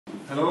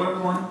Hello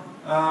everyone,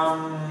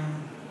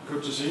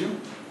 good to see you.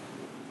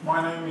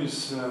 My name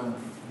is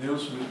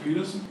Niels Schmidt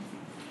Petersen,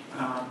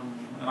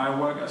 and I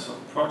work as a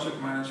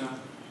project manager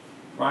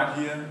right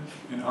here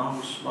in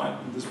Aarhus, right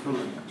in this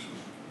building actually.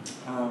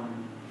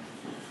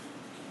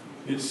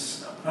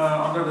 It's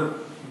under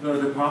the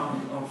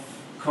Department of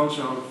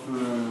Culture of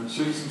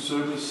Citizen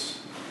Service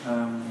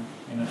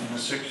in a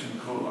section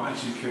called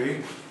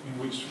ITK, in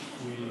which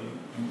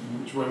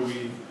way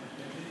we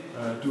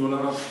do a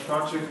lot of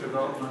project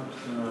development,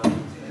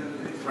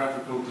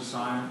 graphical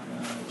design,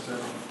 etc.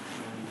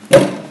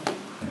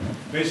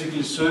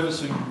 Basically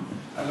servicing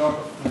a lot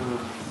of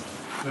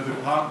the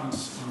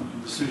departments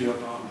in the city of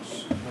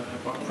Aarhus.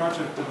 But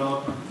project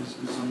development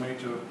is a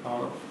major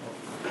part of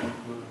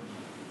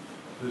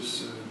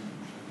this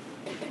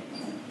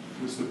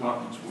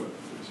department's work.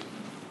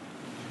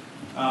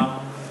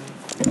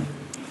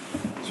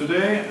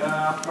 Today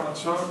I'm going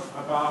to talk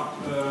about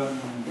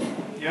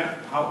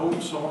how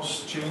open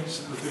source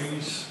changed the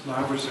Danish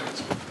library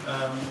sector,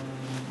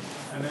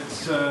 and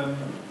it's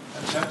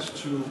attached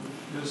to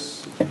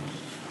this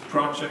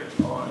project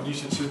or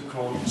initiative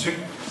called TIC,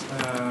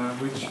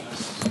 which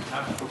has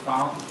had a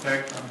profound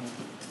effect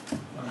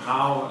on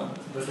how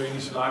the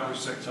Danish library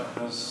sector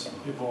has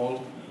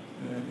evolved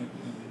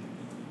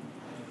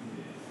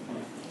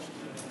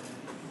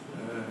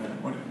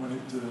when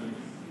it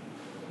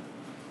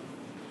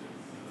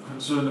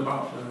concerned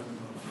about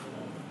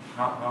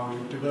how you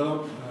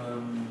develop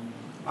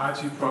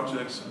IT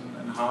projects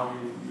and how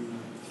you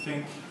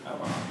think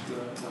about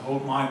the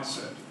whole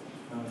mindset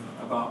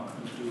about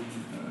doing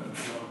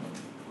development.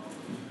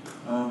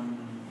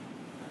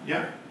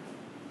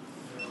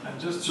 And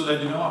just to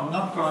let you know, I'm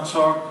not going to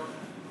talk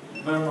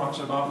very much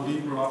about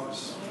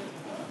LibreOffice,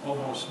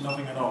 almost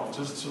nothing at all,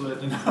 just to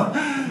let you know.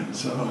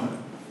 So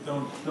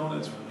don't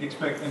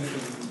expect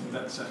anything in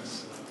that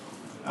sense.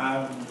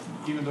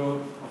 Even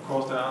though, of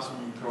course, there are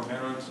some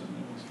coherence and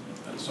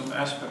some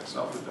aspects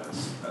of it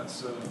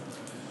that's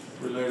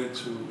related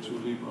to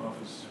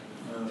LibreOffice,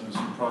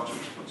 some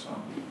projects, for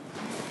example.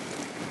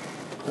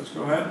 Let's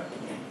go ahead.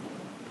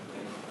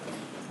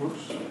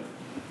 Oops.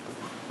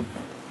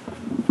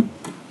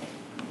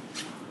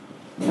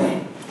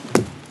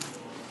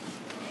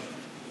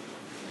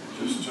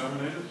 Just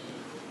terminated.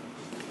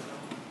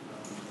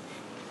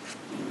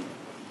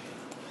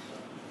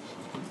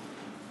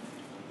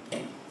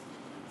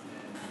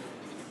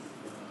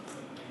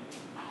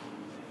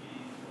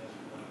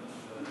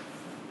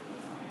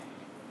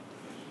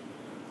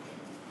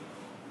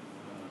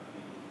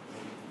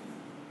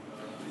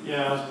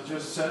 Yeah, as I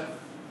just said,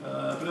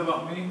 a bit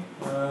about me.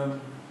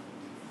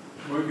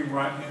 Working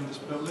right here in this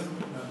building,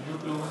 a new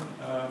building,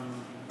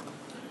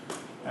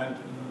 and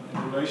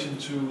in relation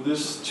to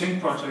this Ting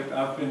project,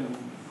 I've been,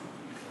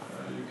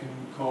 you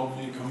can call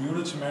me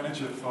community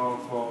manager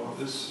for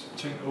this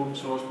Ting open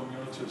source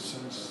community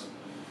since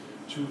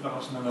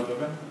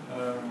 2011,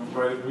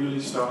 where it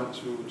really started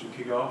to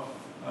kick off.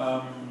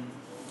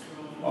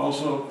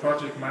 Also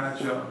project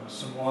manager on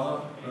some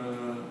other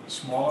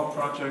smaller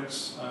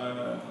projects,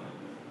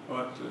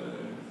 but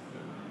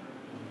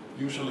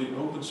usually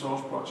open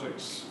source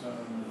projects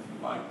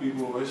like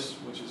BBOS,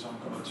 which is I'm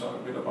going to talk a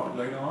bit about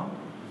later on.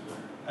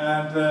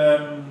 And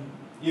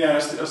I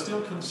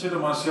still consider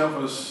myself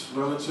as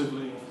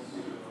relatively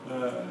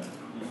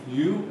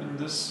new in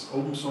this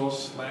open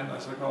source land,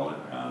 as I call it.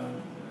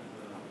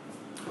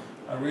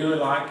 I really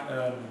like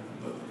the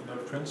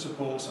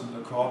principles and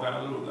the core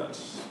value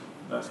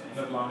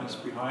that lies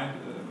behind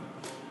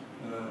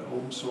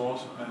open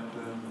source, and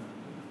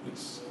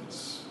it's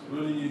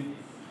really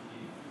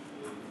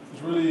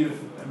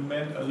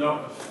meant a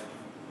lot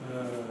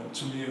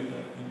to me in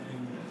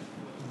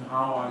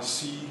how I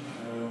see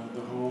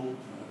the whole,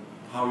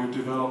 how you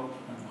develop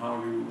and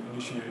how you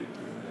initiate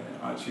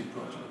IT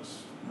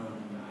projects.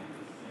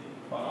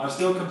 But I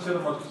still consider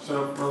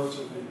myself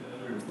relatively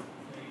new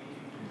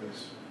in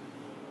this.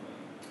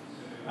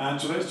 And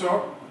today's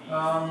talk,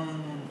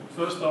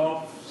 first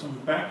off, some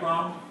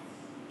background.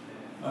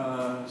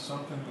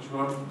 Something was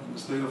run in the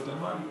state of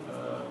Denmark,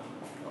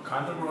 or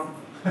kind of run.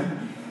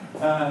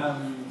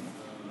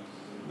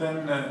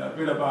 Then a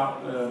bit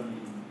about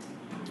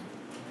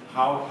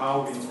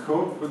how we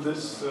cope with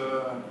this,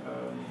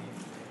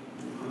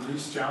 with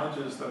these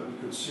challenges that we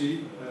could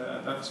see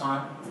at that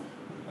time,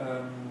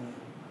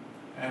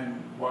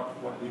 and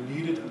what we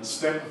needed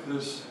instead of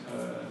this,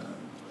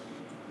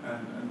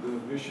 and the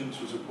vision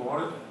to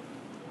support it.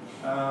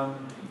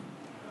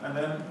 And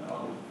then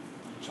I'll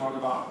talk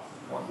about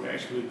what we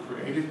actually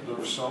created, the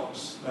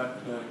results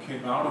that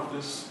came out of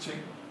this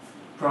Ting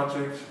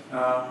project,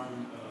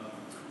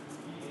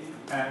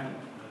 and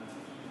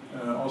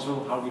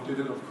also how we did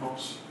it, of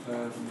course.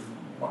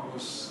 What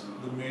was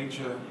the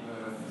major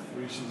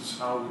reasons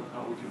how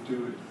we could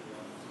do it.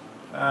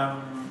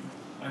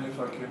 And if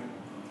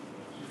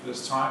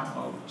there's time,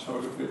 I'll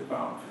talk a bit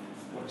about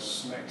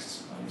what's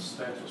next and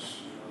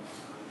status.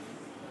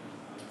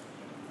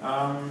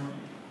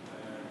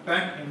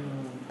 Back in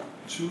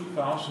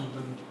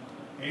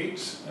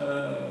 2008,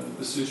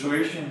 the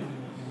situation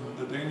in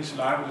the Danish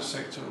library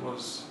sector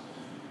was,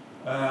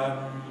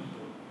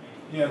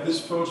 yeah, this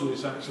photo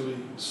is actually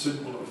a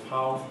symbol of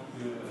how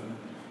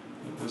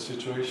the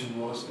situation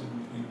was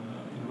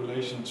in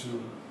relation to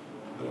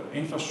the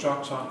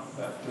infrastructure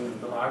that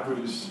the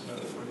libraries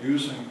were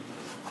using,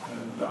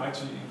 the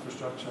IT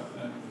infrastructure,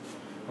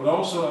 but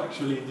also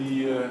actually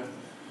the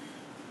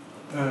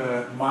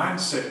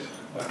mindset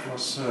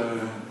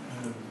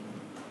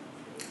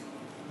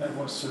that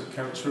was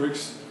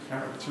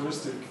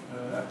characteristic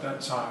at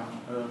that time.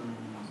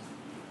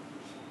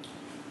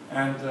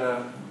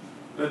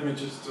 Let me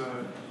just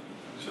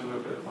show you a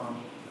bit about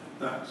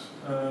that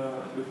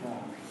a bit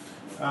more.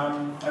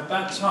 At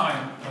that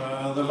time,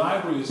 the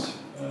libraries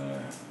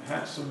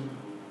had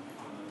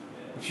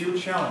a few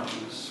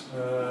challenges,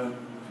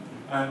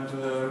 and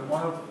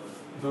one of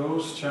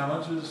those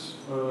challenges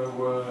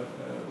were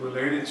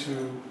related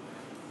to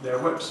their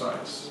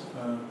websites.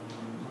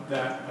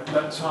 That at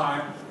that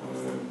time,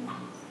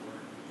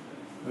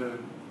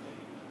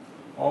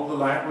 all the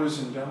libraries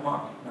in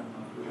Denmark, and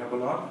we have a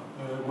lot,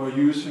 were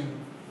using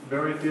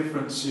very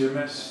different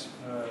CMS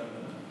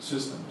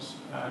systems,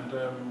 and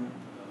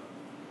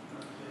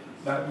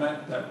that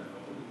meant that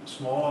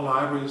smaller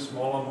libraries,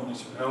 smaller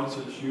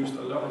municipalities used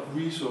a lot of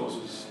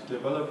resources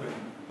developing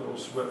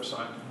those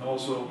websites and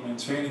also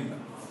maintaining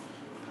them.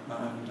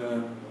 And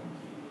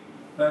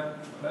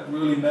that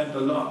really meant a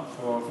lot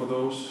for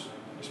those,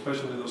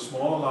 especially the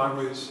smaller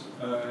libraries,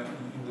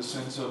 in the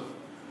sense of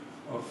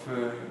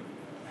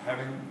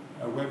having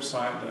a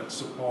website that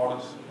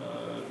supported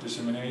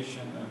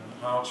dissemination and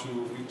how to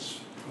reach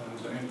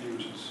the end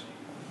users.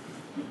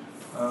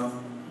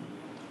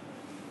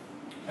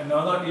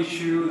 Another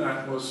issue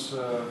that was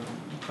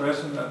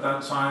present at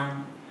that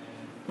time,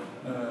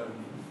 and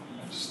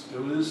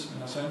still is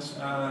in a sense,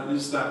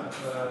 is that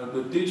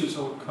the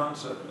digital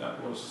concept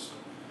that was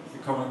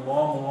becoming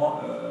more and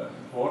more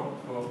important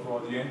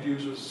for the end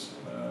users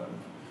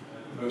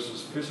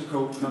versus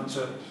physical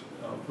content,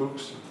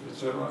 books,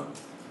 etc.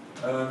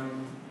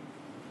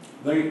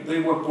 They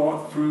were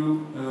bought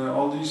through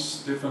all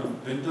these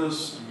different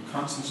vendors and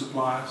content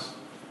suppliers,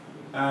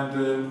 and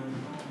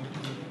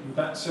in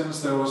that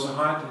sense there was a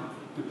high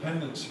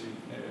dependency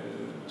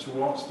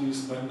towards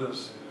these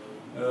vendors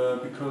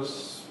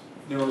because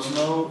there was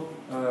no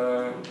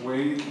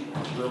way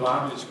the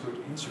libraries could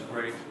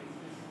integrate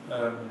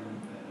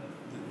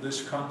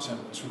this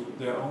content to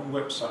their own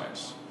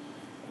websites.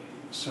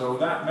 So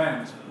that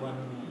meant when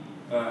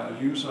a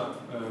user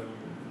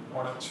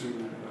wanted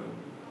to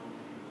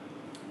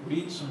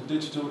read some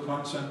digital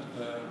content,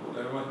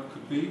 whatever it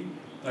could be,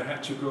 they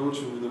had to go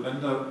to the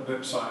vendor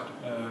website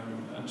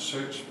and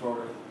search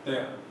for it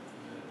there.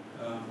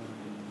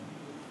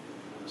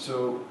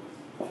 So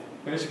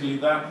basically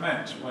that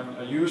meant when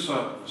a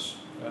user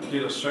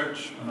did a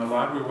search on a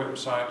library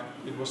website,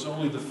 it was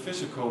only the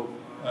physical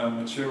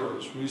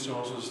materials,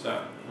 resources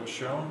that were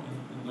shown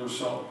in the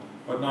result,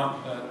 but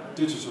not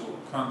digital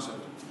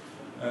content,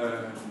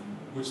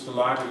 which the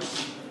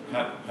libraries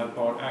had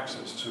bought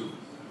access to.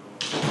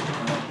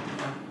 And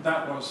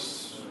that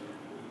was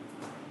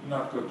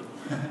not good.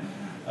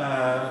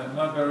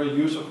 Not very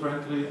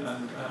user-friendly,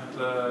 and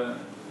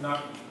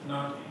not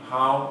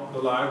how the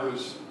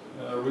libraries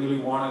really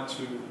wanted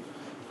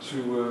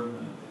to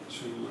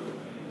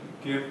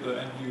give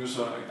the end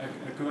user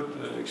a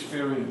good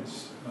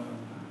experience.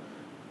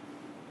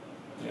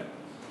 Yeah,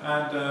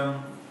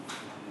 and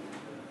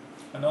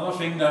another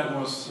thing that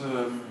was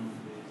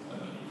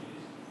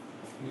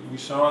we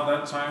saw at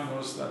that time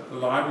was that the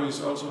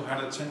libraries also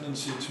had a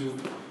tendency to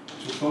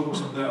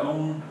focus on their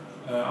own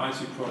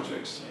IT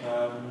projects.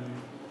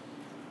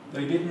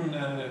 They didn't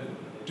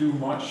do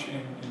much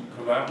in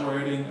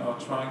collaborating or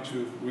trying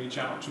to reach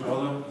out to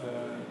other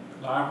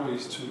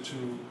libraries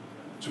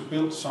to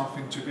build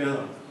something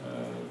together,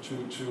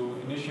 to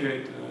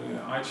initiate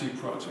IT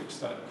projects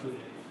that could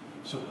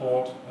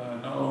support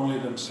not only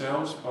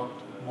themselves but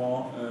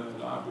more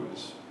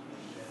libraries.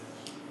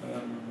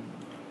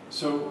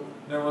 So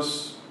there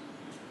was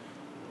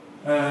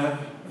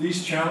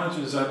these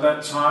challenges at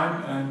that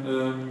time, and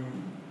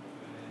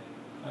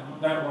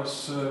that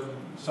was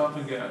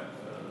something that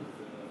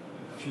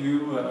a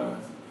few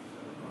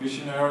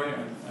visionary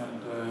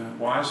and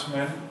wise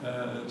men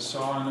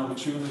saw an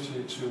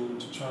opportunity to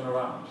turn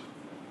around.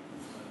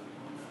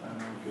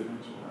 And I'll get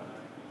into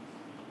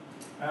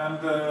that. And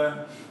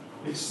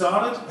it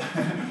started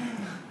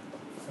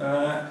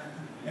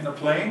in a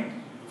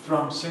plane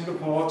from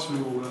Singapore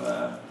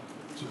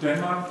to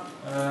Denmark,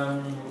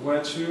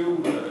 where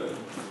two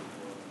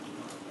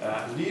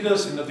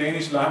leaders in the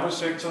Danish library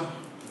sector,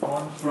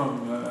 one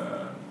from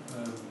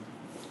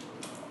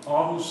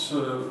Aarhus,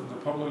 the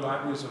public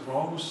libraries of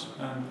Aarhus,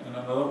 and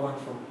another one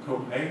from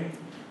Copenhagen.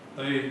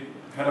 They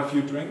had a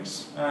few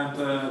drinks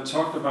and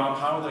talked about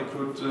how they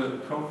could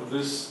cope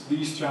with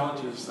these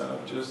challenges that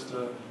I've just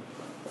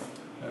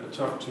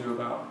talked to you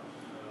about.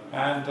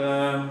 And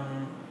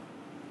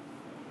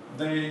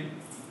they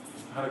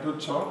had a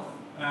good talk,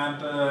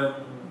 and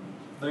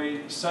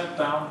they sat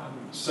down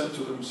and said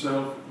to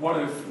themselves, what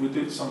if we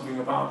did something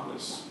about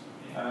this?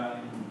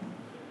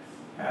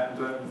 And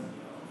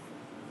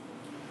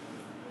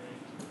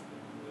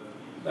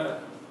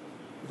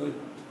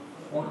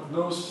one of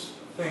those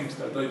things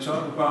that they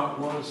talked about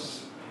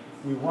was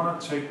we want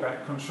to take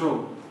back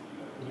control.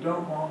 We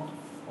don't want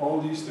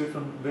all these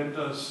different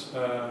vendors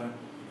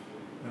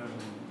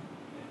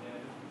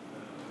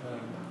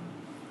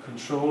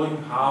controlling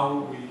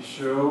how we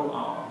show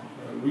our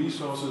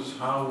resources,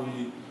 how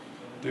we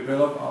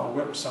develop our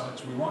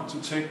websites. We want to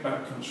take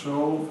back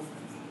control,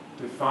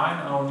 define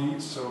our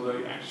needs so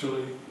they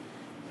actually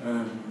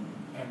and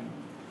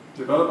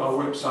develop our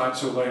website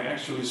so they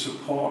actually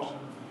support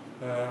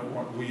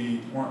what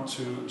we want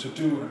to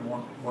do and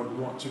what we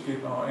want to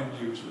give our end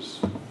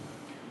users.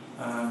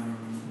 And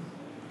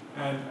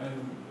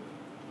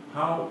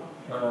how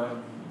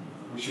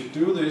we should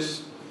do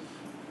this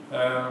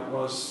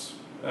was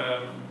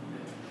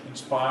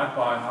inspired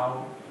by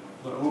how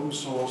the open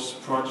source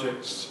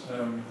projects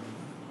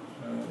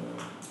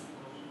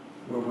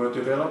were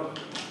developed,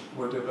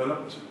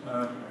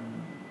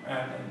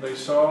 and they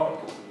saw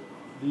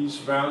these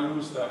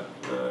values that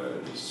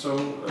is so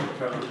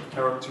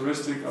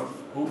characteristic of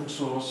open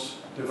source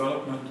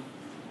development,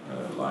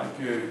 like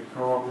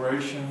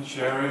cooperation,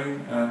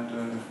 sharing,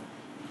 and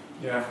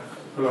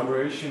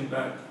collaboration.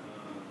 That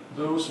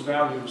those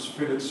values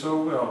fitted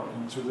so well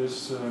into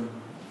this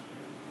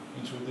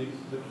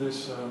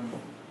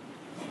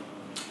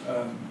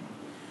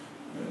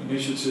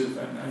initiative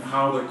and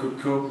how they could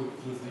cope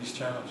with these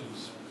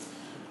challenges.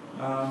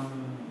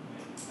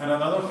 And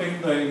another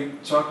thing they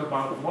talked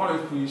about, what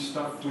if we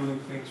start doing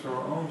things for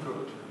our own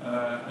good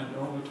and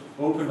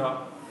open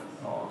up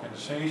our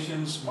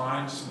organizations,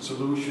 minds and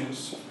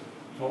solutions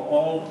for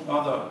all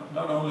other,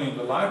 not only in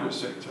the library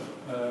sector,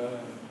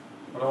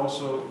 but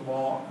also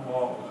more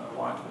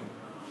widely.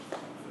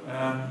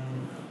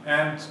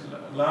 And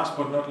last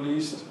but not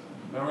least,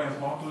 very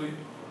importantly,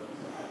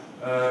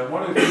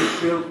 what if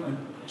we build a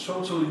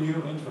totally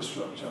new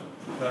infrastructure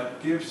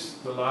that gives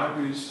the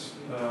libraries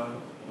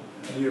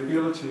the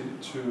ability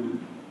to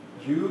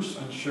use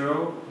and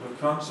show the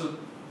content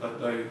that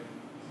they,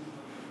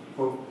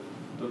 both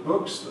the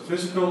books, the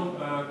physical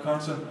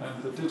content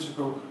and the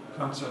digital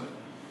content,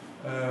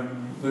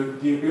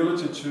 the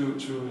ability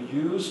to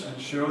use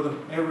and show them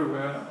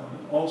everywhere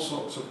on all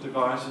sorts of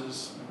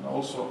devices and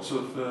all sorts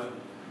of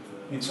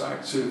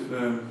interactive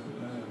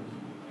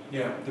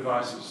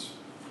devices.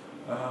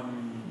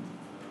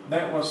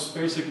 That was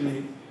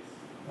basically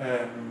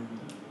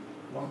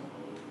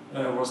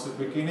was the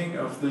beginning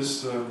of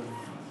this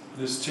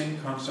this tin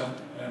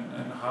concept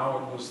and how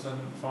it was then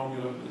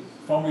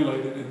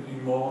formulated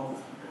in more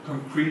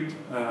concrete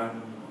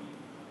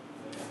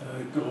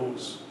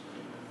goals.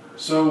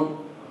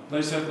 So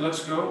they said,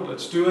 let's go,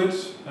 let's do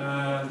it,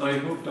 and they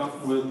hooked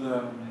up with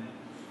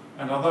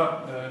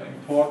another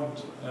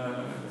important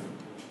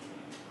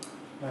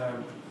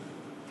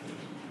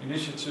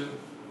initiator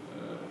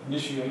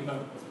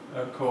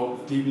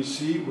called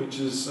DBC, which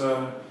is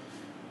a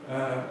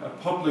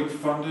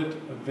public-funded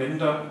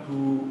vendor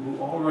who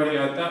already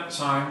at that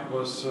time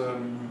was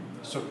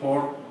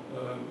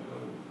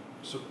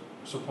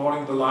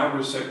supporting the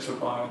library sector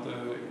by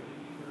the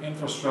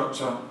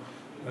infrastructure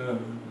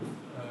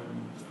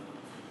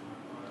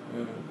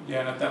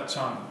at that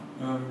time.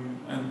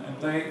 And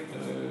they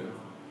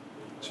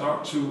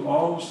talked to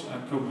Aarhus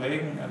and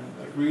Copenhagen and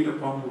agreed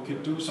upon we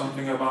could do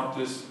something about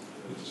this.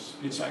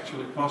 It's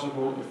actually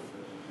possible if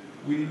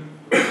we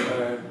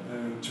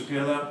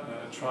together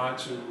try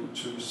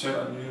to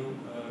set a new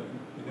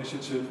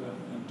initiative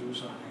and do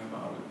something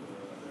about it.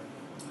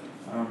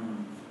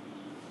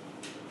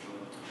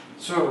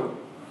 So,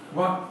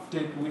 what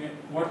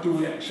do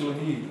we actually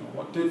need? Or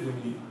what did we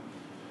need?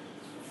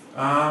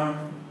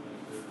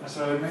 As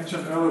I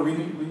mentioned earlier,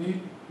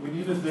 we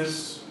needed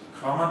this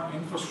common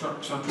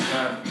infrastructure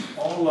that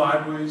all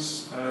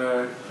libraries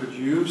could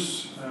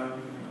use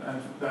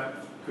and that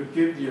could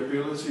give the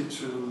ability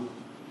to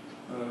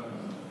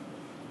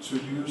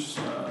use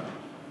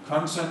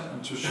content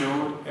and to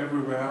show it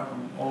everywhere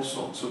on all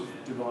sorts of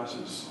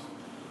devices.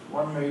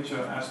 One major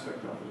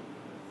aspect of it.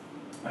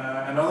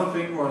 Another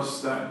thing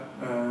was that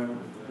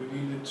we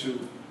needed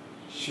to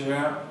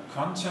share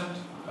content,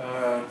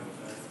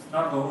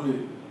 not only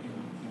in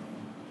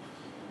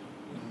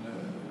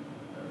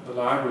the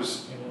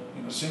libraries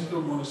in a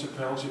single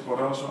municipality, but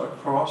also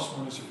across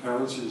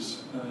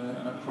municipalities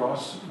and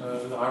across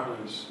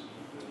libraries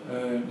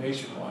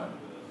nationwide.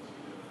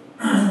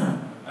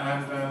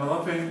 And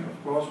another thing,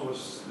 of course,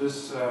 was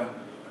this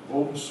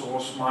open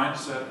source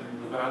mindset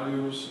and the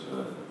values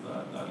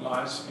that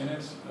lies in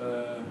it,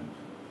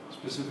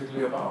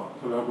 specifically about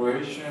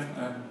collaboration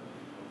and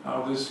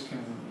how this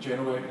can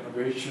generate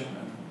innovation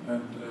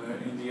and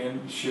in the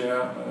end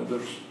share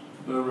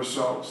the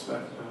results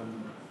that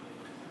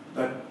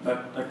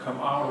come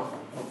out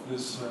of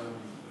this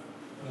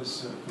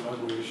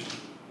collaboration.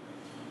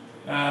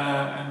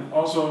 And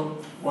also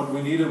what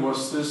we needed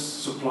was this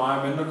supply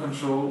vendor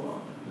control.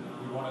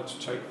 We wanted to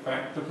take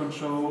back the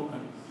control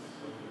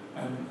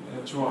and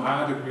to a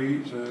higher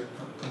degree to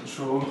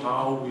control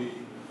how we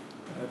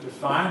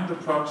define the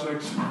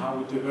projects, and how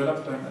we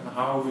develop them, and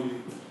how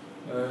we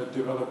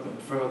develop them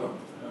further.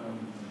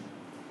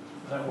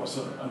 That was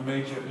a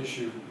major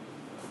issue.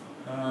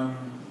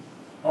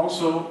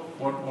 Also,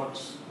 what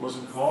was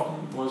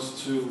important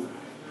was to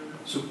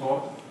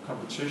support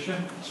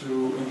competition,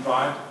 to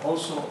invite all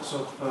sorts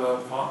of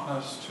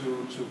partners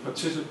to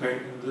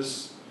participate in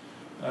this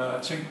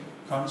Tink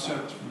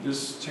concept, in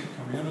this Tink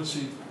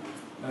community.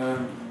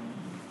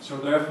 So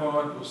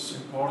therefore it was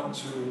important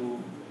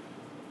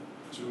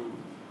to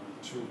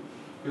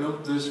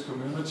build this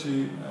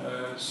community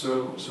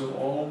so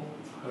all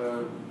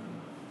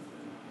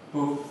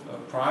both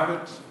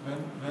private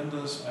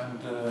vendors and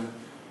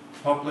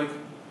public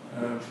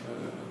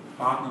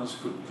partners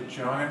could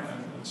join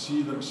and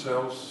see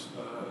themselves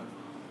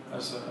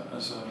as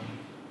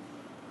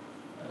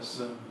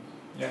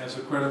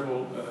a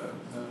credible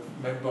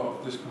member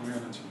of this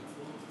community,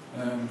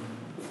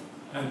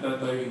 and that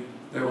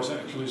there was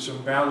actually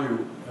some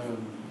value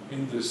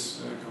in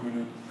this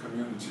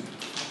community.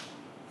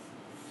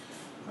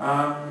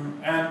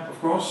 And of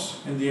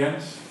course, in the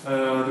end,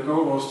 the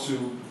goal was to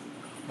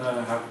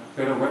have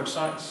better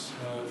websites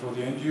for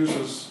the end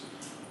users,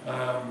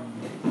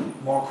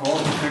 more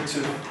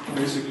cost-effective.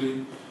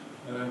 Basically,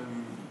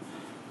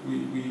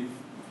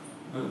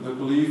 the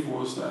belief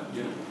was that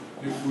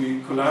if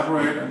we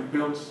collaborate and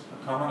build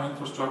a common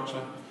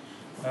infrastructure,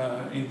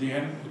 in the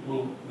end it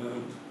will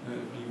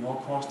be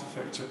more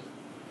cost-effective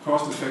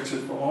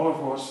for all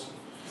of us,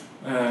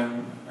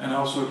 and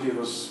also give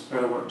us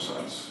better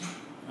websites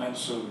and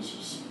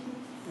services.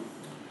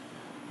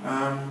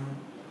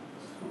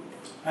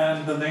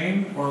 And the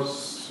name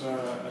was,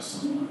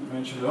 as I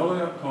mentioned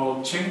earlier,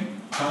 called Tink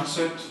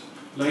Concept.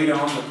 Later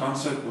on, the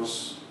concept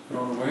was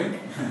thrown away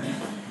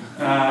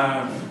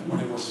when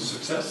it was a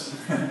success.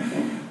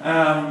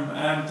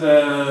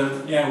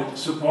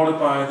 Supported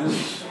by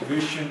this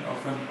vision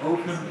of an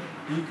open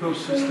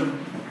ecosystem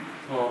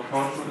for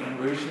cultural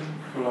innovation,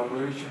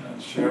 collaboration,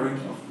 and sharing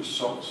of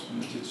results in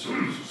the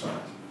digital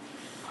society.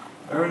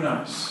 Very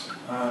nice.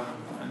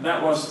 And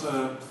that was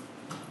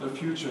the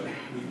future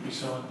we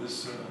saw in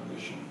this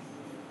mission.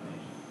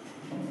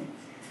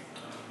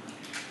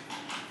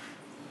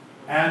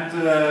 And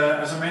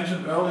as I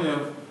mentioned earlier,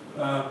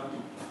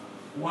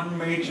 one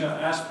major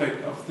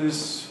aspect of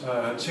this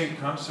Tink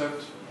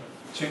concept,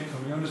 Tink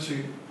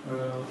community,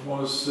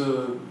 was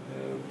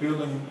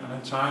building an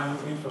entire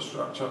new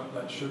infrastructure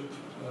that should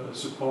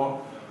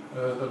support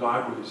the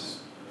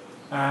libraries.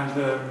 And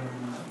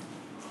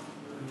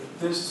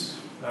this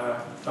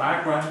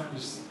diagram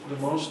is the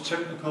most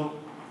technical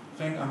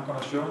thing I'm going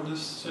to show in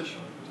this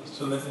session, just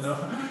to let you know.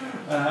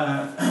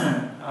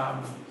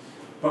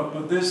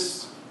 But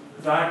this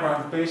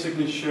diagram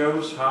basically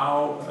shows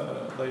how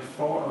they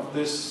thought of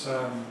this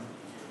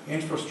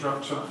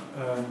infrastructure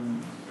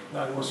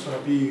that was going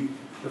to be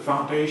the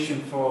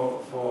foundation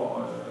for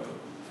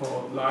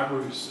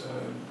libraries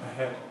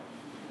ahead.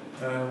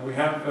 We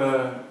have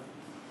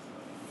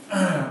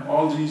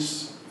all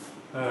these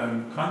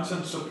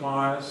content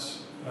suppliers,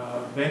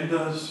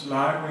 vendors,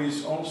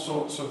 libraries, all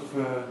sorts of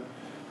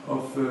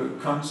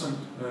content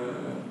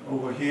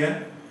over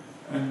here,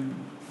 and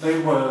they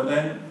were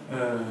then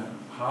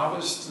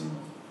harvesting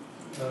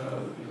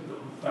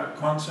that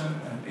content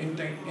and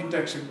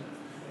indexing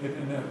it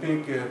in a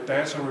big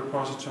data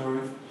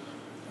repository,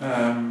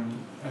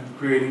 and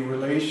creating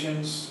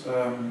relations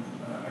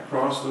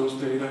across those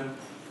data.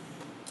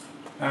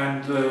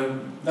 And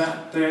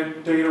that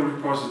data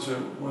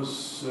repository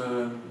was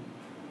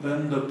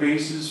then the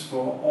basis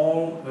for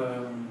all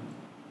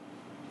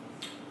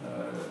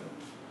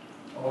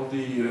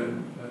the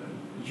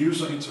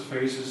user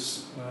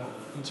interfaces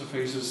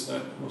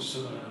that was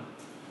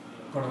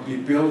going to be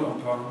built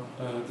upon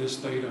this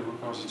data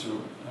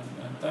repository,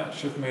 and that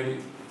should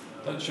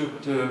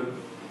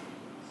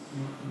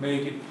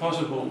make it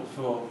possible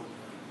for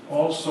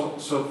all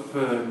sorts of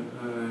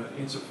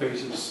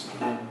interfaces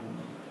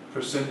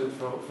presented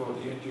for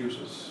the end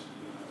users.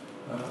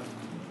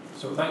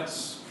 So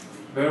that's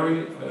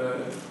very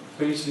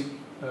basic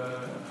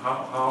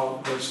how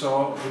they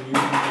saw the new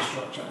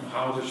infrastructure and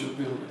how they should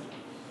build it.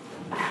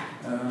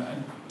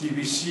 And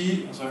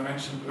DBC, as I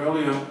mentioned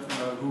earlier,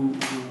 who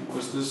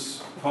was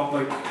this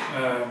public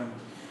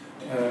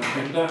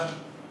vendor,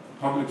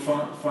 public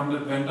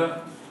funded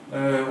vendor,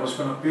 was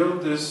going to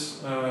build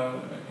this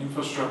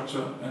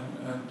infrastructure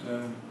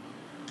and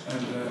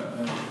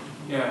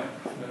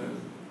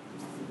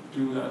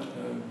do that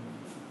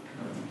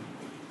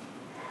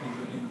in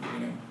the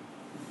beginning.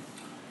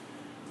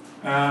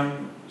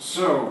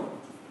 So,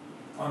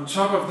 on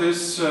top of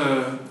this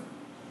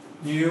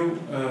new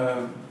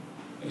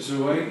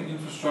SOA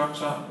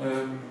infrastructure,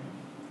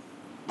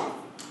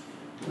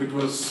 it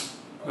was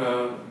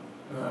a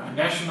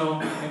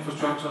national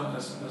infrastructure,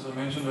 as I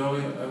mentioned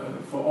earlier,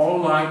 for all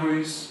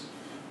libraries.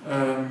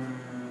 That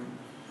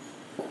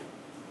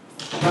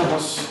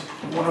was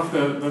one of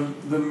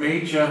the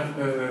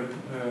major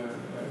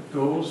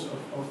goals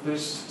of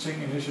this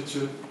Tink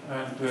initiative,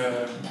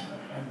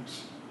 and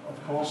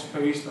of course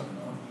based on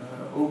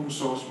open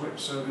source web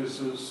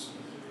services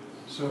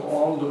So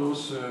all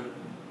those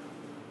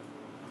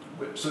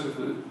web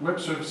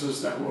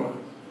services that were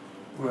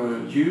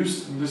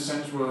used in this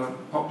sense were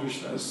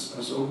published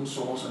as open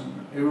source,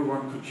 and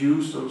everyone could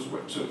use those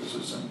web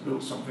services and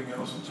build something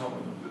else on top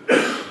of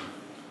them.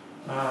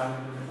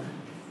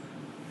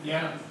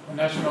 Yeah, a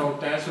national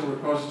data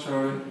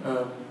repository.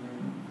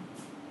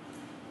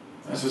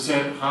 As I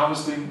said,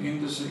 harvesting,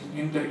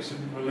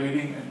 indexing,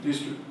 relating, and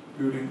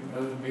distributing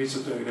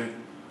metadata,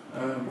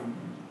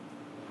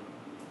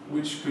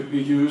 which could be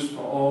used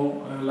for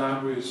all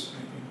libraries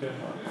in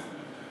Denmark.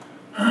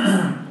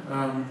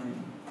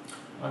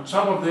 On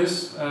top of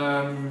this,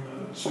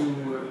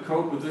 to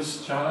cope with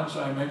this challenge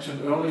I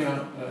mentioned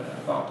earlier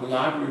about the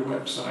library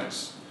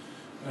websites,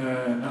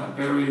 not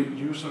very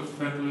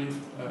user-friendly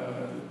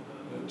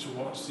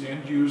towards the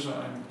end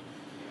user,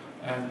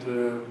 and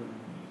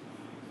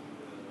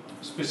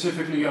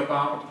specifically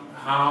about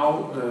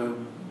how,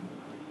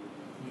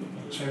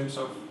 in terms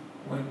of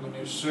when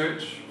you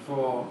search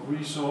for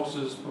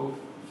resources, both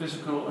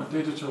physical and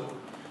digital,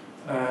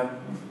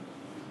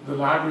 the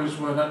libraries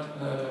were not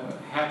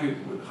happy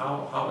with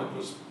how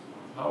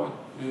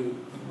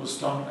it was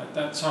done at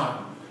that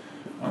time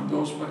on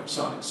those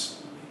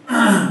websites.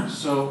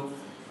 So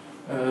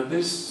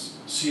this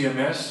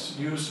CMS,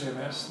 new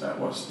CMS that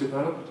was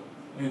developed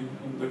in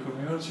the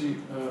community,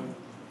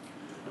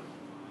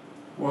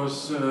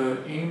 was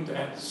aimed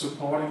at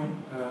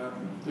supporting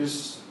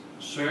this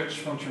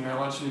search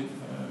functionality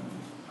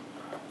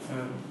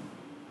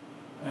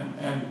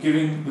and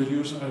giving the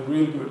user a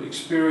really good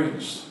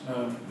experience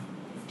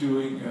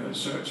doing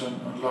search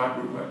on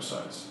library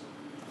websites.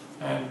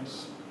 And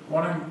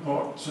one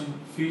important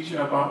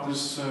feature about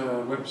this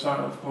website,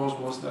 of course,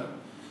 was that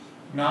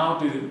now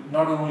did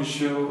not only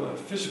show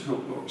physical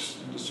books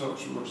in the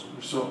search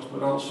results,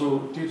 but also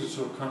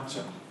digital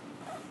content,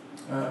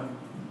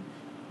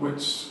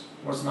 which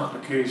was not the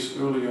case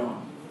early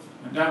on.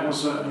 And that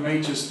was a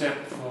major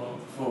step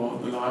for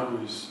the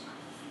libraries.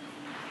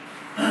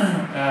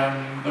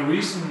 The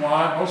reason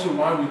why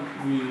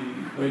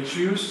they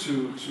choose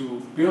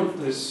to build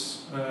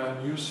this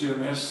new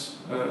CMS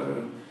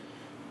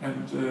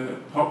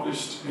and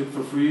published it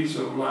for free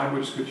so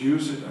libraries could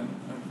use it and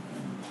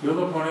build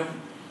upon it,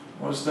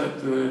 was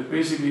that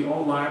basically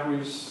all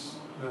libraries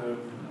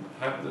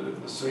have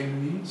the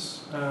same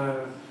needs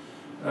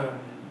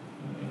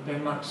in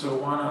Denmark, so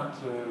why not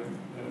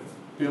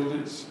build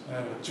it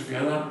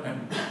together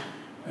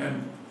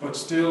but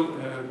still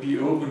be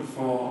open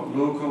for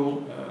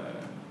local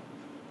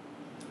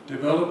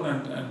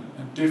development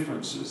and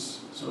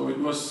differences. So it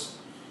was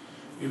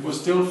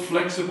still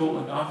flexible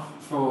enough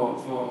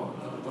for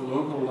the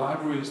local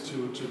libraries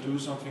to do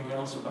something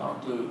else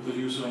about the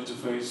user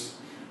interface,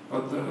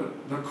 but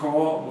the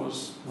core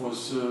was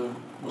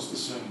the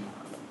same.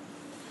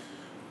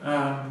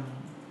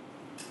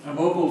 A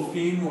mobile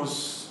theme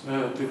was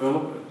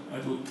developed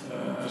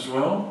as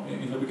well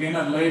in the beginning,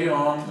 and later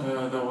on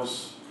there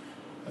was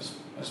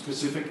a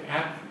specific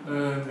app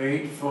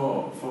made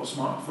for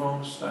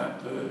smartphones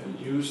that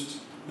used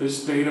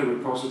this data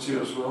repository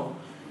as well,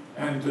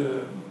 and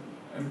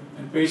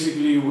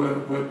basically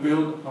were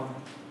built on,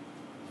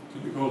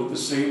 can we call it, the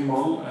same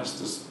model as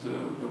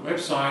the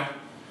website.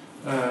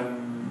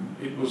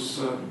 It was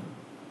a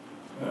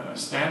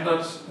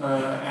standard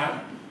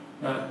app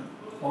that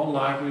all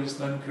libraries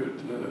then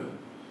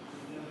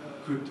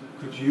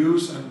could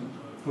use and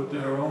put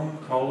their own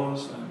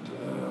colors and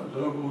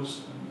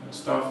logos and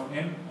stuff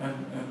in and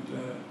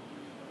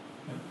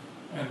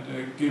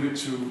give it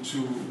to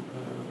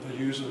the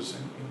users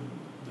in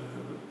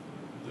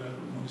the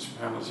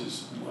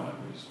municipalities and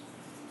libraries.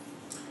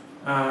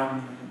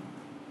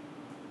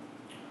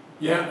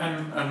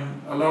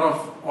 And a lot of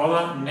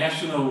other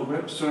national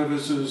web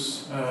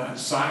services and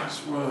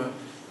sites were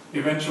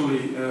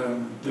eventually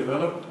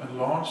developed and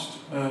launched,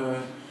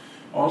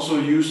 also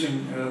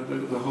using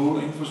the whole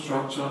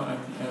infrastructure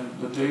and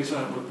the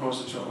data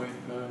repository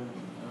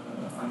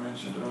I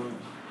mentioned earlier.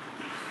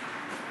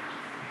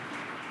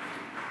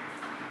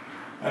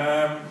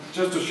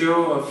 Just to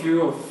show a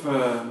few of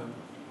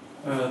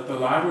the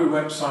library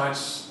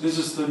websites, this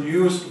is the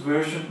newest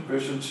version,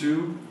 version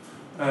 2,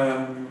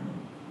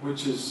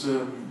 which is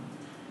the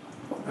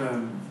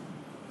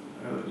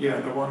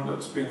one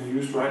that's being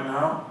used right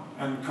now.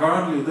 And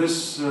currently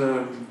this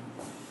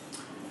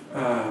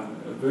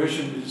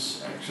version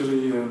is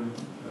actually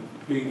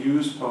being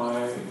used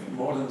by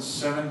more than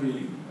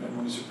 70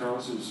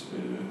 municipalities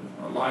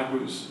or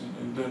libraries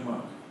in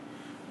Denmark.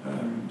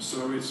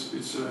 So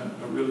it's a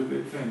really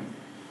big thing.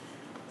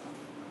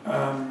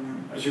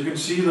 As you can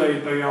see,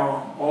 they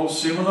are all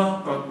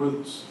similar, but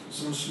with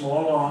some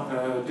smaller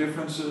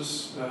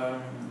differences.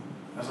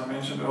 As I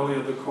mentioned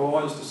earlier, the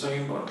core is the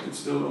same, but it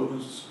still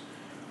opens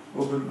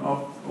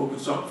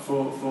up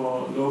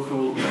for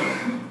local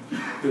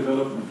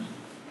development.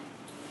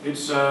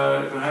 It's if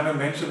I haven't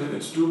mentioned it,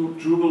 it's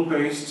Drupal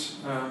based,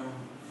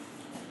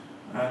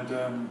 and you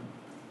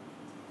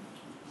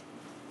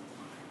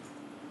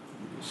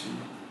can see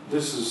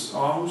this is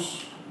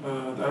Aarhus,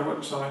 their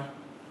website,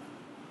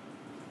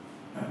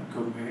 and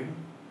Copenhagen.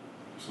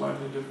 So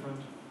slightly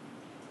different.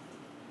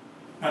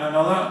 And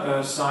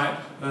another site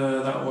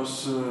that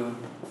was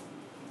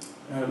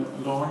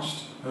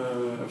launched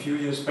a few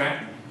years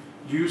back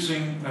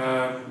using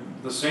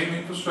the same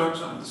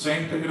infrastructure and the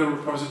same data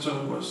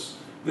repository was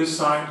this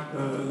site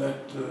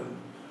that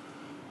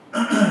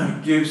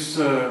gives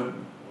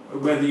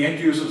where the end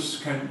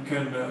users can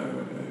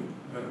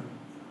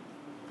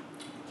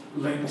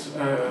link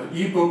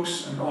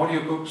e-books and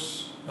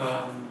audiobooks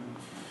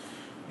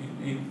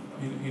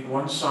in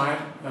one site,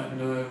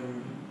 and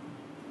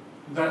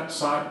that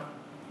site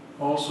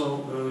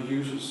also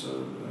uses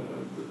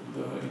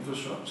the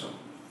infrastructure,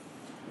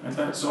 and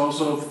that's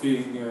also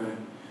being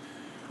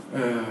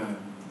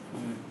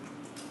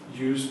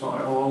used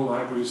by all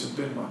libraries in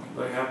Denmark.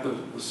 They have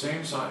the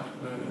same site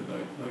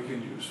they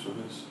can use for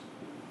this.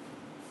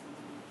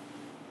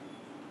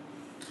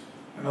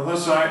 Another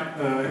site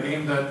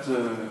aimed at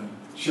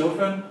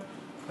children,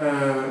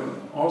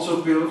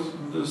 also built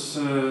this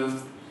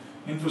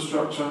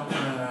infrastructure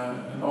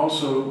and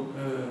also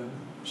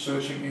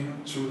searching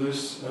into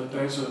this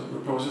data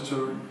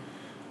repository.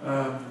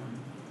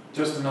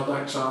 Just another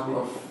example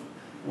of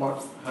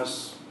what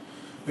has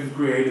been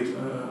created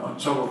on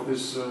top of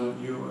this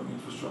new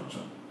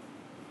infrastructure.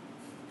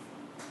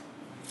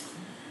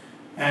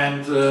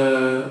 And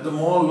the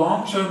more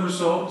long-term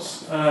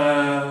results,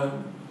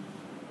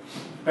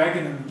 back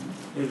in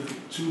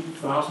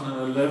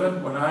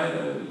 2011, when I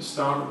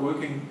started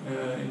working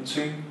in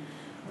Ting,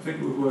 I think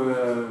we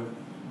were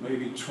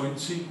maybe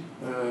 20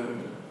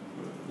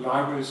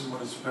 libraries and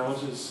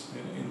municipalities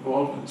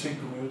involved in Ting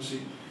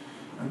community,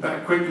 and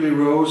that quickly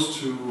rose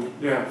to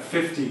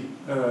 50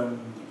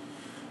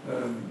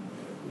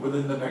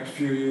 within the next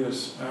few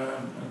years,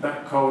 and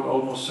that covered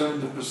almost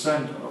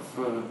 70%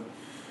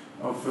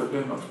 of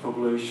Denmark's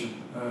population.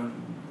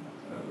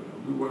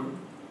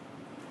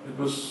 It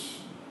was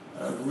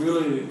a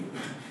really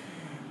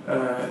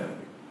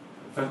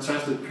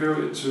fantastic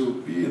period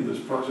to be in this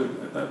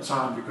project at that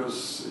time,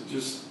 because it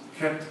just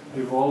kept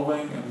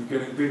evolving and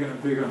getting bigger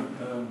and bigger.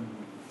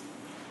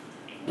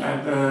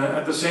 And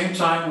at the same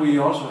time, we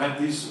also had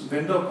these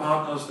vendor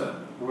partners that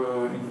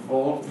were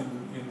involved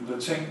in the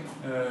Ting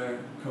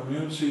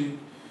community,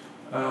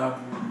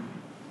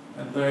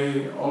 and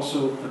they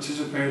also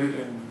participated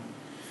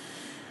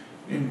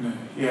in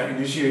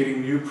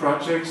initiating new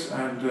projects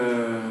and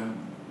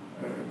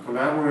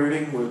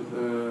collaborating with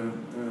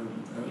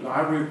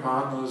library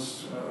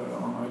partners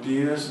on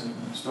ideas and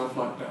stuff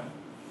like that.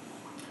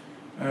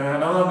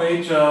 Another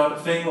major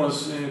thing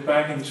was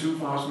back in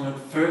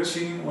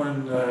 2013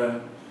 when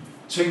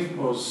Ting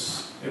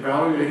was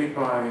evaluated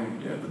by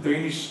the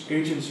Danish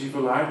Agency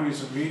for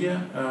Libraries and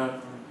Media,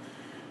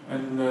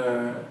 and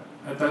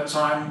at that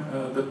time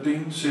the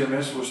DIN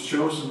CMS was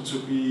chosen to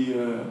be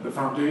the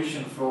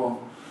foundation for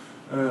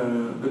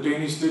the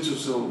Danish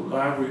Digital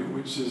Library,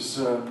 which is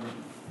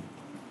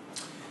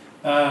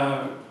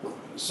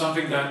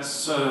something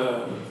that's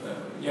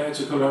it's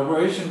a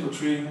collaboration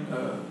between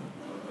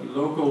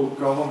local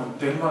government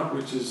Denmark,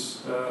 which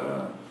is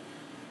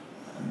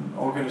an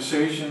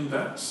organization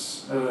that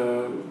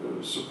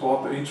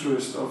support the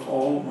interest of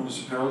all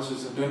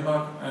municipalities in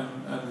Denmark,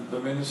 and the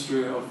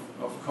Ministry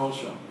of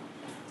Culture.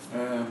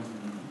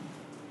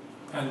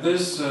 And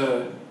this,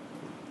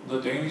 the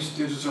Danish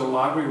Digital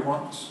Library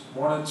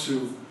wanted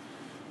to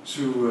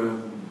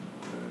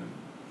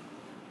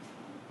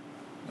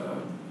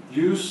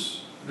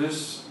use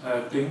this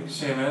DIN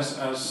CMS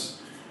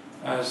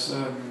as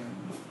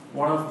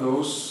one of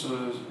those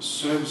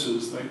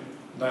services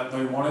that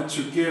they wanted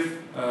to give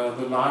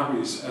the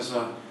libraries as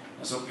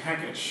a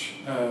package,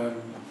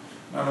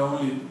 not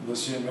only the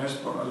CMS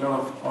but a lot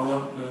of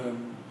other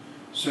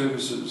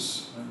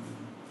services,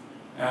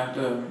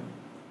 and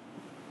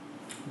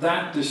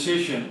that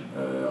decision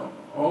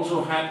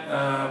also had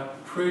a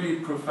pretty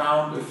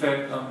profound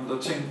effect on the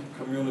Ting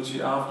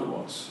community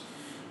afterwards,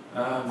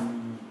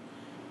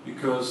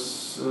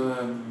 because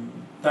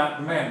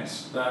that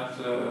meant that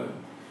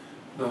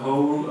the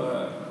whole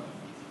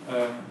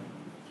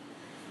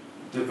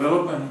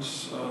development,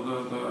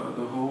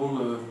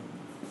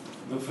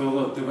 the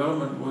further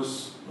development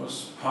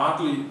was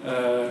partly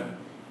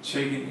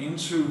taken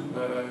into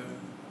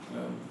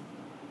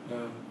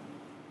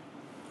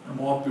a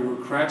more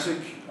bureaucratic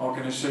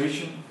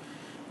organization,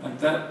 and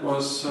that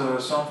was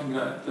something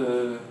that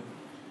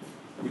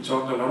we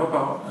talked a lot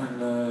about,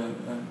 and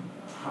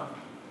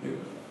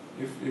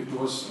if it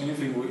was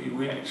anything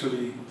we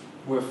actually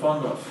were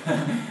fond of,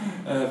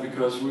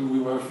 because we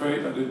were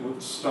afraid that it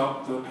would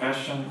stop the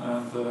passion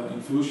and the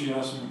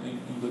enthusiasm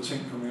in the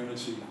Ting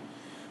community.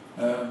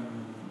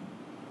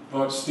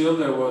 But still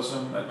there were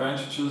some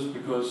advantages,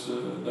 because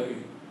they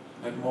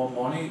had more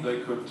money, they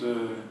could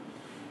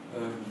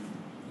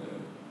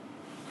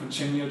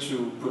continue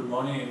to put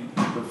money in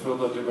the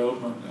further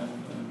development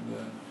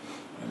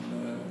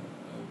and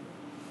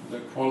the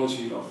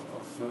quality of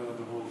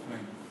the whole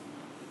thing.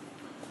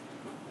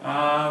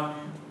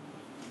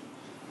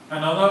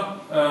 Another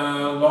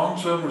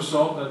long-term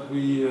result that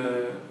we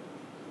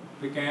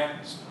began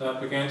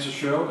to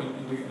show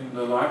in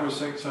the library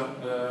sector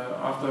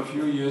after a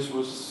few years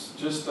was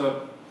just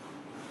a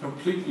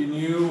completely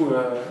new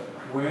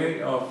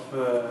way of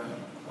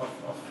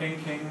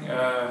thinking,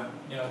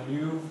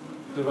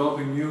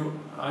 developing new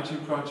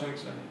IT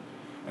projects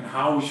and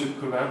how we should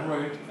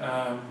collaborate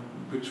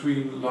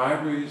between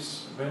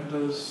libraries,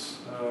 vendors,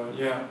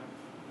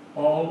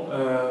 all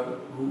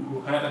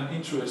who had an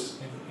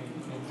interest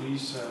in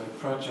these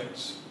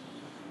projects.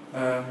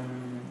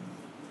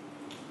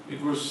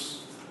 It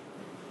was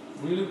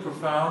really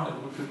profound,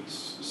 and we could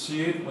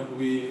see it when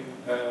we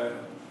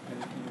in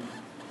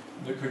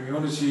the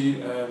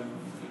community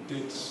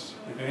did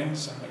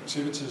events and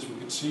activities. We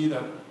could see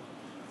that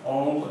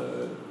all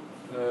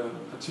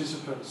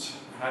participants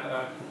had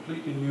a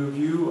completely new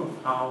view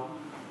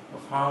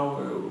of how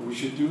we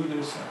should do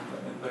this,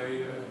 and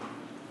they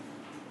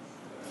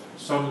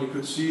suddenly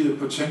could see the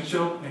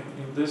potential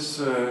in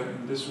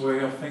this way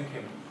of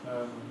thinking.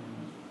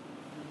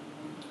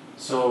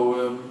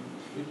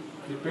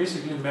 It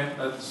basically meant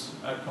that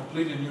a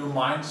completely new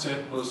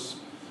mindset was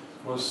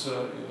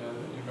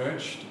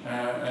emerged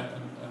and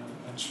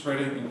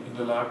spreading in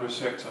the library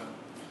sector,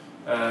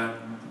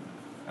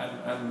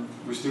 and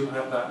we still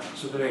have that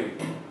today,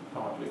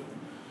 partly.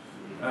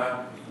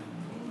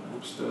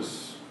 Which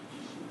does,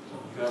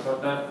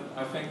 but that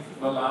I think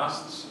the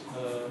last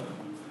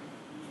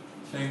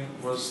thing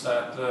was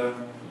that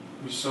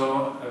we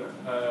saw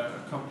a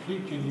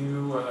completely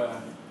new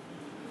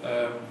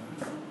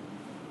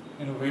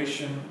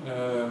innovation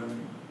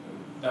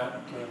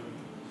that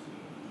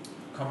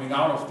coming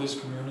out of this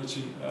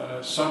community.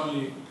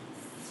 Suddenly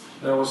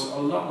there was a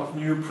lot of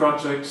new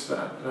projects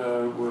that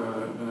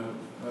were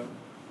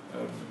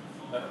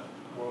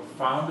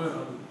founded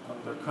on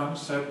the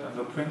concept and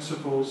the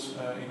principles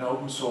in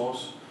open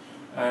source,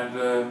 and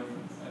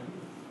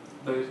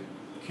they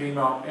came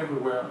out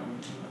everywhere in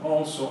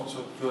all sorts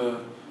of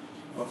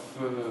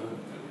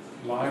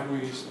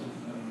libraries and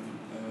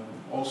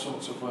all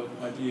sorts of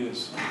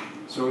ideas.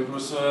 So it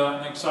was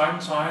an exciting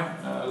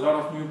time. A lot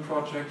of new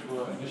projects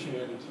were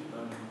initiated.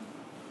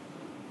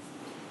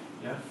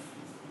 Yeah.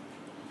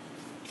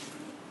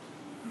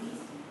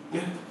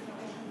 Yes.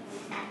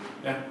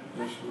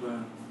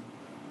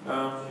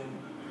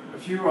 A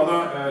few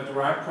other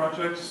derived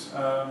projects.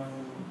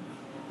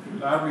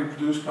 Library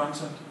produced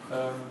content,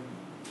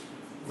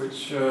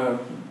 which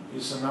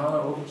is another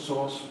open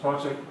source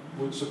project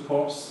which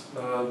supports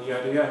the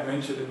idea I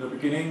mentioned in the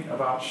beginning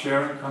about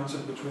sharing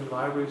content between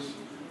libraries.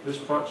 This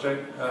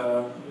project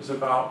is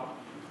about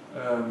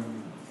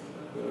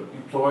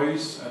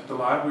employees at the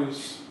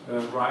libraries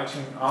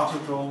writing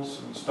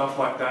articles and stuff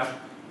like that,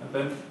 and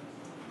then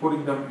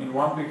putting them in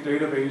one big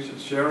database and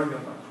sharing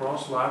them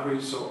across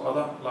libraries so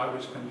other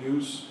libraries can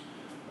use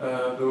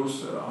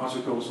those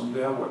articles on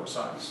their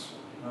websites.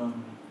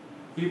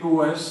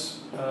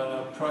 PBOS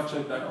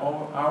project that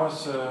I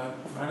was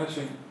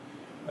managing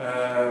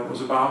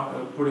was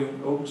about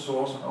putting open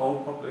source on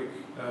all public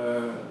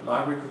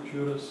library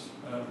computers.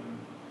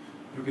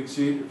 You can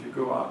see it if you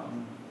go out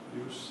and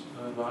use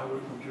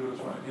library computers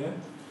right here,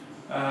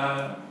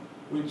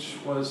 which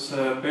was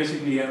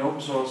basically an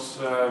open source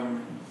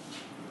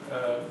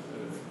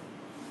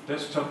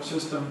desktop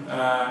system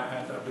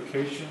and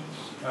applications.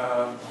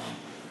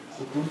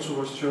 Ubuntu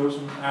was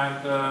chosen,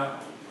 and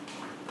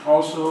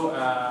also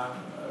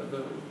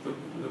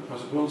the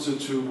possibility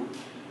to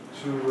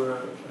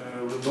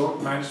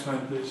remote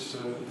management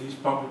these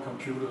public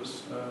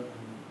computers.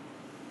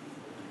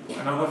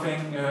 Another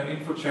thing,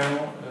 info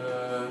channel,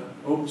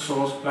 open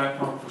source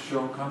platform for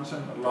showing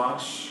content on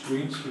large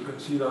screens. You can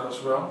see that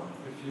as well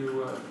if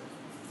you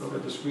look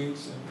at the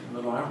screens in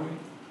the library.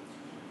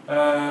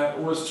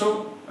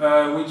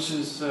 OS2, which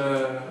is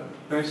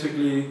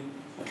basically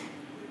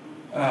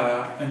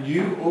a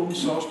new open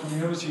source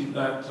community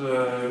that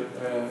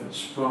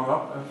sprung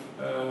up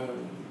a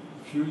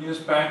few years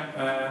back,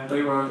 and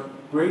they were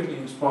greatly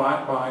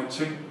inspired by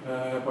TING,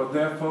 but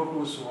their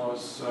focus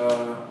was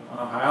on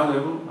a higher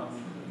level,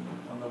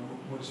 on the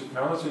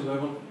municipality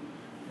level.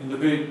 In the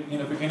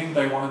beginning,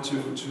 they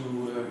wanted to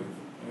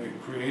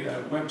create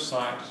a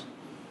website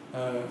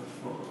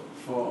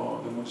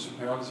for the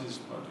municipalities,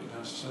 but it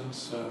has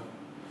since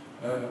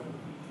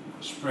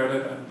spread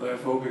it, and they're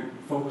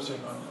focusing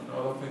on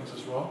other things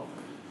as well.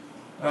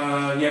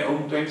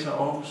 Open Data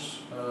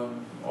Aarhus,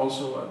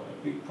 also a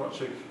big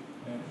project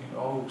in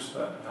Aarhus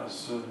that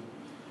has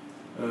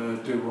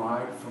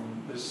derived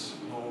from this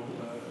whole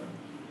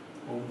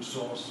open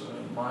source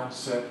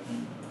mindset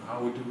and how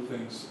we do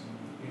things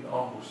in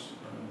Aarhus.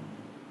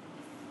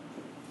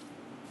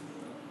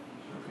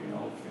 Okay,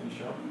 I'll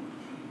finish up.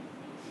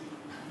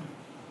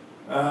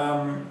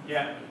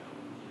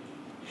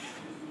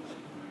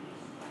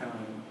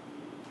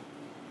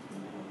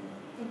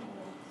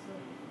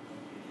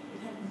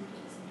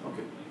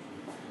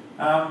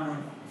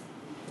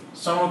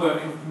 Some of the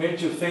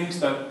major things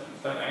that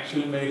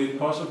actually made it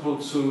possible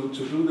to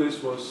do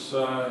this was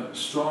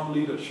strong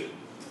leadership.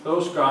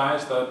 Those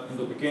guys that in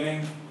the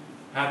beginning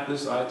had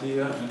this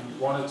idea and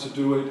wanted to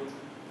do it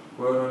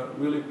were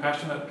really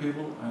passionate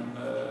people, and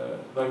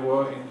they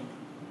were in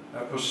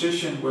a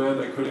position where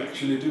they could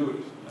actually do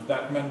it, and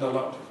that meant a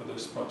lot for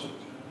this project.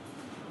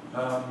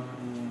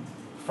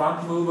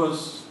 Front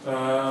movers,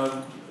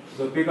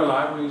 the bigger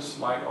libraries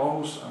like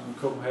Aarhus and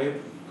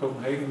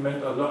Copenhagen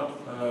meant a lot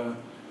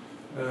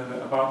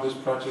about this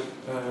project.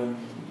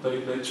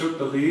 They took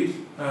the lead,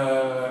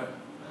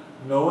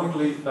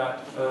 knowingly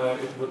that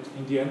it would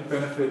in the end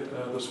benefit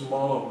the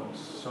smaller ones.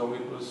 So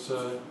it was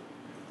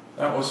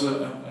that was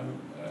an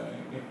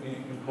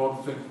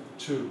important thing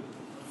too.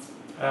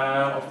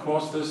 Of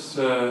course, this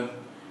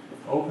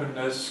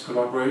openness,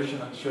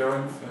 collaboration, and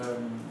sharing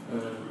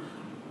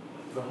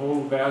the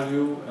whole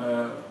value,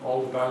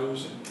 all the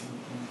values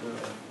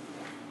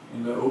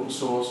in the open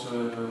source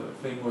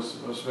thing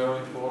was very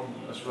important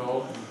as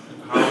well,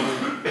 and how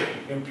we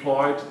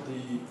employed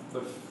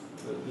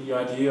the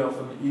idea of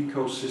an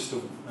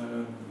ecosystem.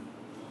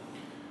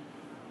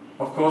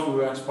 Of course, we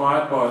were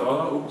inspired by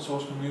other open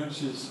source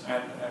communities,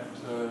 and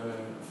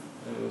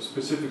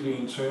specifically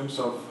in terms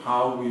of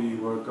how we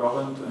were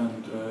governed,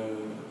 and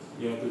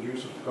the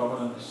use of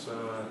governance,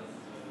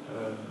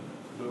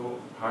 low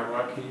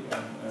hierarchy,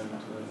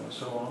 and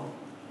so on.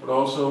 But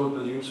also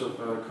the use of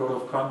code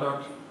of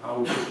conduct, how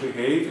we should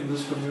behave in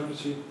this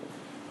community,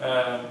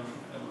 and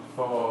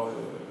for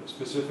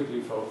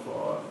specifically for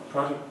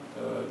project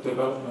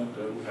development,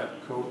 we had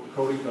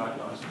coding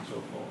guidelines and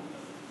so forth.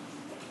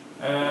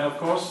 And of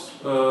course,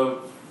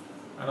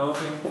 another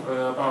thing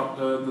about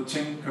the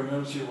Ting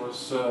community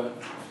was a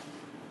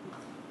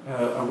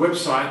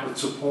website that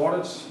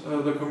supported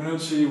the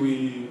community.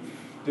 We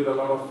did a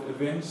lot of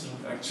events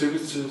and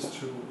activities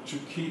to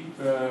keep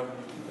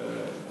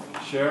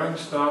sharing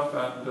stuff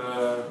and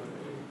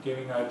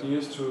giving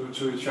ideas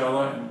to each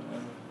other, and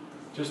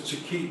just to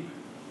keep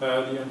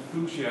the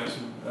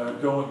enthusiasm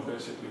going,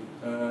 basically.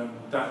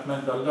 That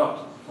meant a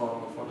lot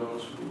for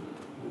those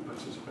who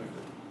participated.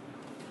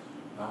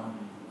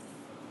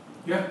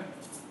 Yeah,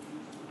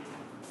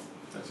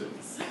 that's it.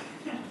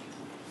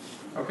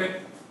 Okay.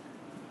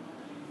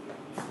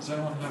 Does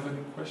anyone have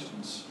any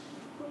questions?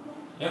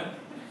 Yeah?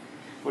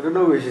 I don't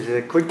know if it's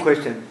a quick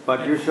question,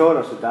 but you showed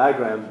us a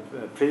diagram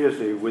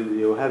previously with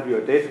you have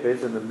your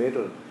database in the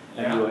middle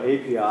and your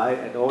API,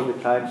 and all the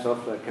client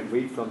software can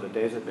read from the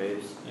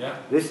database. Yeah.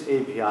 This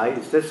API,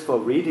 is this for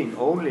reading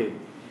only?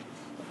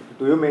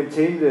 Do you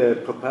maintain the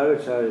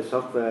proprietary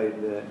software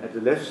at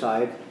the left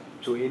side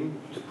to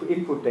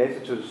input data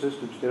to the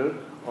system still,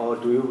 or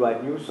do you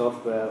write new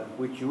software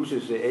which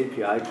uses the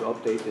API to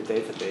update the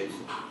database?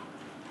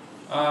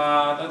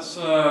 That's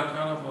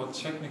kind of a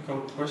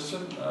technical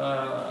question.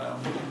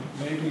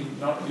 Maybe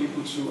not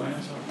able to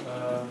answer.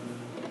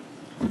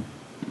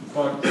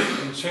 But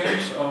in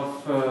terms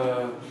of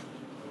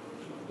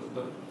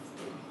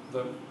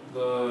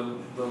the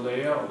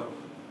layer, or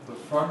the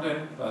front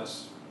end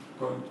that's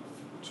going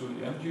to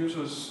the end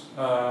users,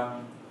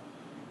 of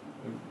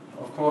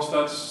course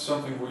that's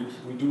something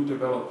we do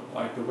develop,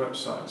 like the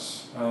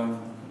websites.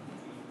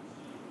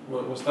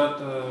 Was that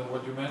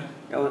what you meant?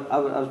 I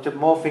was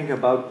more thinking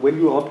about when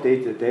you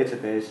update the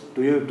database.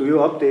 Do you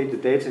update the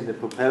data in the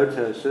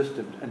proprietary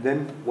system and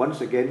then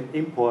once again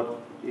import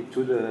it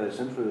to the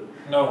central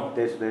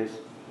database?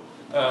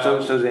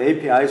 So the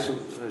API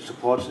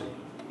supports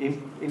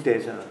in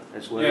data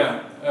as well.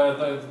 Yeah.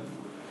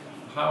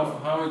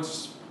 How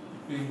it's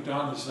being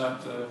done is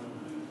that, of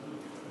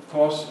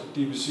course,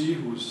 DBC,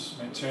 who's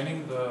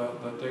maintaining the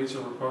data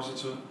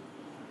repository,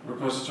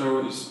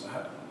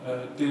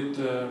 did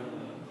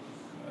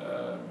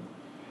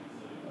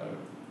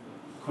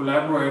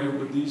collaborated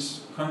with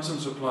these content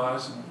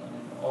suppliers and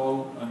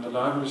the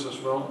libraries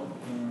as well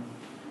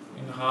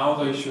in how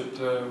they should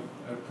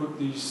put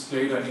these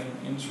data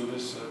into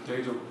this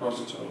data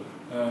repository.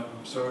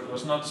 So it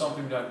was not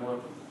something that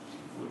would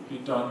be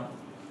done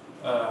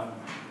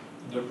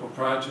in the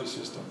proprietary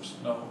systems.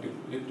 No,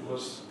 it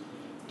was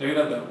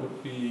data that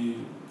would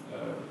be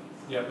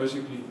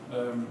basically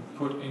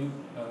put in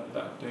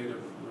that data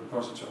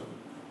repository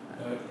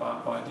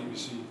by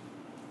DBC.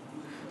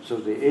 So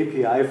the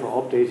API for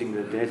updating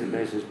the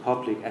database is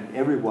public, and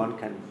everyone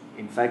can,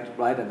 in fact,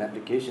 write an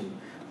application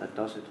that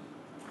does it.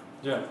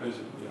 Yeah,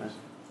 basically, yes.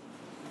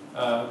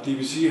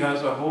 DBC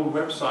has a whole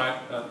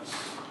website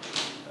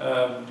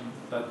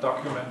that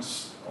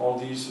documents all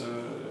these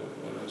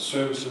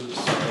services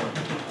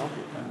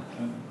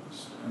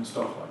and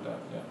stuff like that.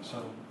 Yeah.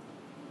 So.